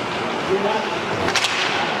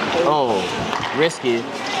 Oh, risky.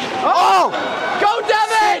 Oh! Go,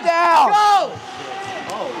 Devin! Sit down! Go!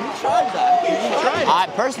 Oh, he tried that. He tried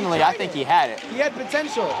it. Personally, I think he had it. He had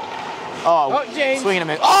potential. Oh, James. Swinging a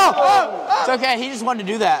miss. Oh! It's okay. He just wanted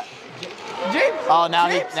to do that. James. Oh, now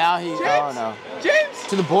James. he. James. Oh no. James.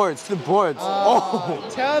 To the boards. Oh.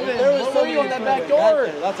 Tevin, there was somebody on that back door.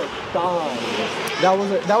 That's a dime. That was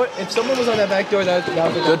if someone was on that back door, that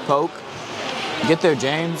was a Good poke. Get there,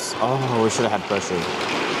 James. Oh, we should have had pressure.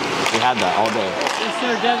 We had that all day. Yes,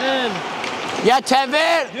 sir, Devin. Yeah,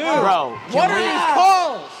 Tevin! Dude, bro. What are these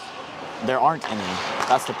calls? There aren't any.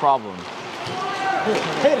 That's the problem.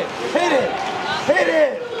 Hit it! Hit it! Hit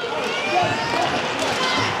it!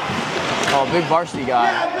 Oh, big varsity guy.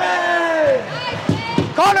 Yeah,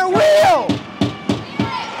 Connor, wheel!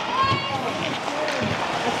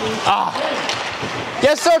 Ah.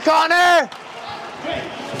 Yes, sir, Connor!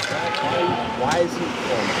 Why is he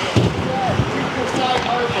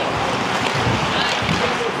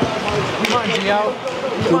Come on, Gio.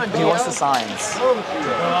 Come on, Gio. He wants the signs. Oh,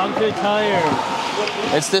 I'm too tired.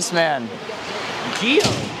 It's this man. Gio.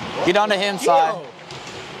 Get onto him, side.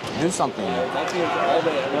 Do something. I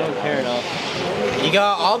don't care enough. You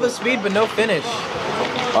got all the speed, but no finish.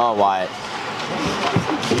 Oh, Wyatt.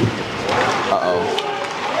 Uh-oh.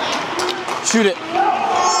 Shoot it.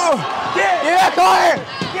 Oh! Yeah, Connor!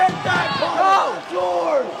 Get that ball! Oh,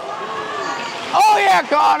 George! Oh, yeah,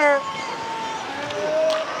 Connor!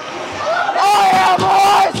 Oh, yeah,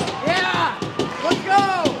 boys! Yeah! Let's go!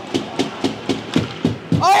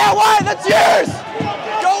 Oh, yeah, Wyatt, that's yours!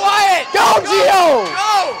 Go, Wyatt! Go, Gio!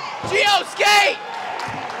 Go! Gio, skate!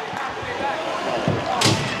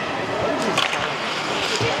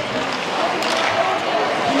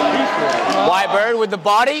 Wyatt Bird with the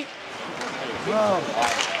body.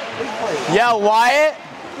 Yeah, Wyatt.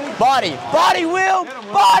 Body. Body, Will.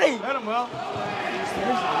 Body. Hit him, Will.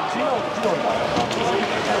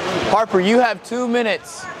 Harper, you have 2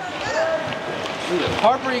 minutes.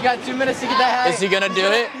 Harper, you got 2 minutes to get that hat. Is he going to do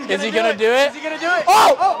it? Is he going to do it? Is he going to do it?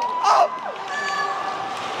 Oh!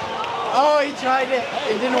 Oh, he tried it.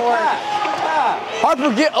 It didn't work.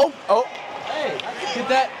 Harper, get... Oh. Hey, get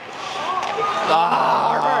that.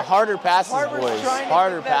 Ah, harder passes, Harper's boys. trying to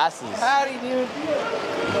Harder get that passes. patty, dude.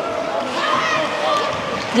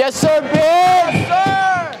 Yes, sir, Big. Yes, sir.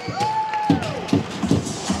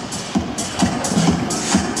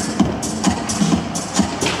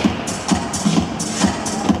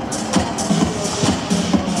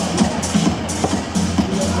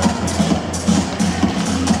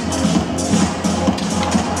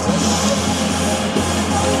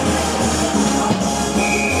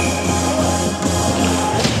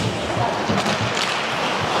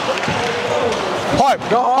 Harp,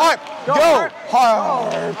 go, Harp, go, Harp.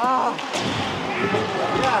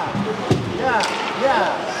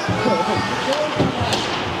 Yeah.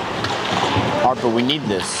 Harper, we need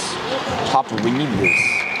this. Harper, we need this.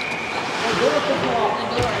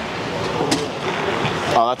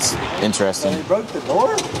 Oh, that's interesting. He broke the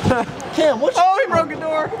door? Cam, what? Oh, he broke the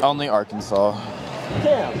door. Only Arkansas.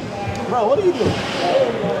 Cam, bro, what are you doing? I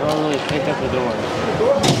don't really pick up the door.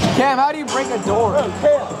 Cam, how do you break a door? Bro,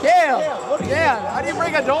 Cam, how do you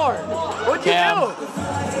break a door? What'd you do?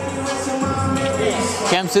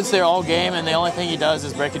 Cam sits there all game, and the only thing he does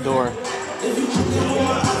is break a door.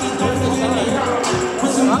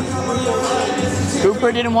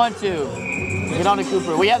 Cooper didn't want to. Get on to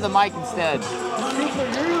Cooper. We have the mic instead.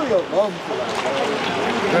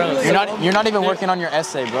 Bro, You're not even working on your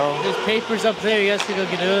essay, bro. there's papers up there. You guys can go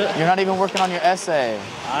get it. You're not even working on your essay.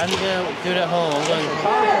 I'm gonna do it at home. I'm going.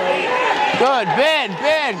 Good,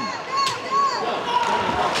 Ben.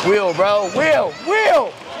 Wheel, bro. Wheel.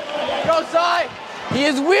 Go side. He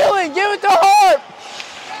is wheeling. Give it to Harp.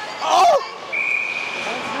 Oh.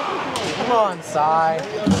 Come on, Cy.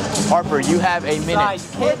 Harper, you have a Cy, minute. you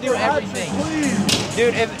can't do everything.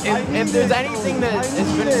 Dude, if there's anything that has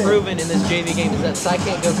been proven in this JV game is that Cy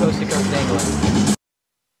can't go coast to coast angling.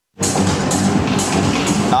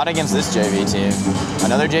 Not against this JV team.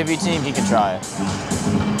 Another JV team, he can try.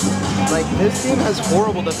 Like, this team has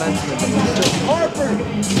horrible defensemen. Harper.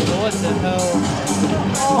 What the hell?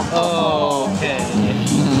 Oh, okay.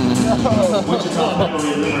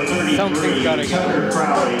 Something's gotta go.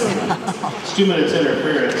 It's 2 minutes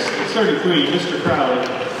interference. It's 33, Mr. Crowley.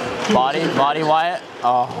 Body, Wyatt.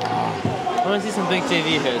 Oh, I want to see some big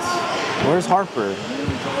JV hits. where's Harper?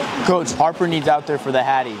 Coach, Harper needs out there for the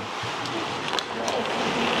Hattie.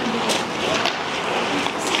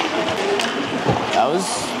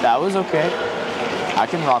 That was okay. I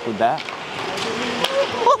can rock with that.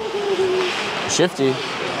 Shifty.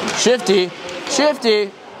 Shifty. Shifty.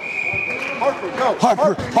 Harper, go.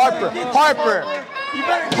 Harper. Harper. Harper. You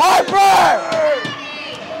better. Harper!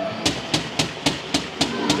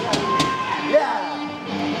 Yeah.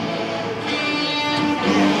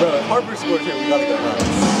 Bro, if Harper scores here, we gotta go nuts.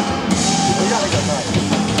 We gotta go nuts.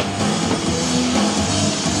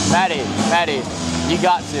 Maddie, you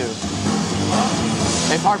got to.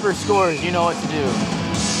 If Harper scores, you know what to do.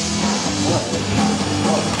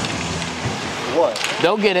 What?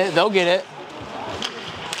 They'll get it. They'll get it.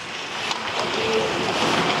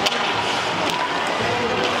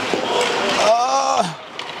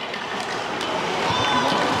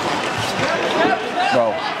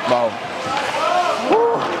 Bro.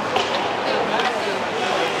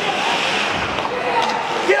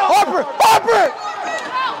 Get off! Harper! Harper!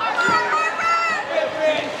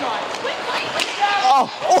 Oh.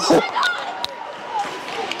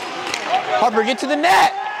 Harper, get to the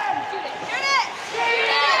net!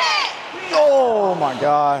 Oh my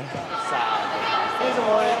God.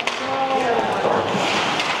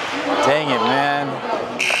 Dang it, man.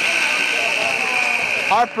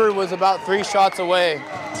 Harper was about 3 shots away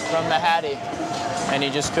from the Hattie, and he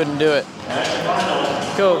just couldn't do it.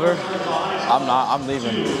 Go over. I'm not, I'm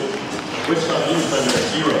leaving. Wichita Youth under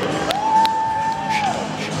 0.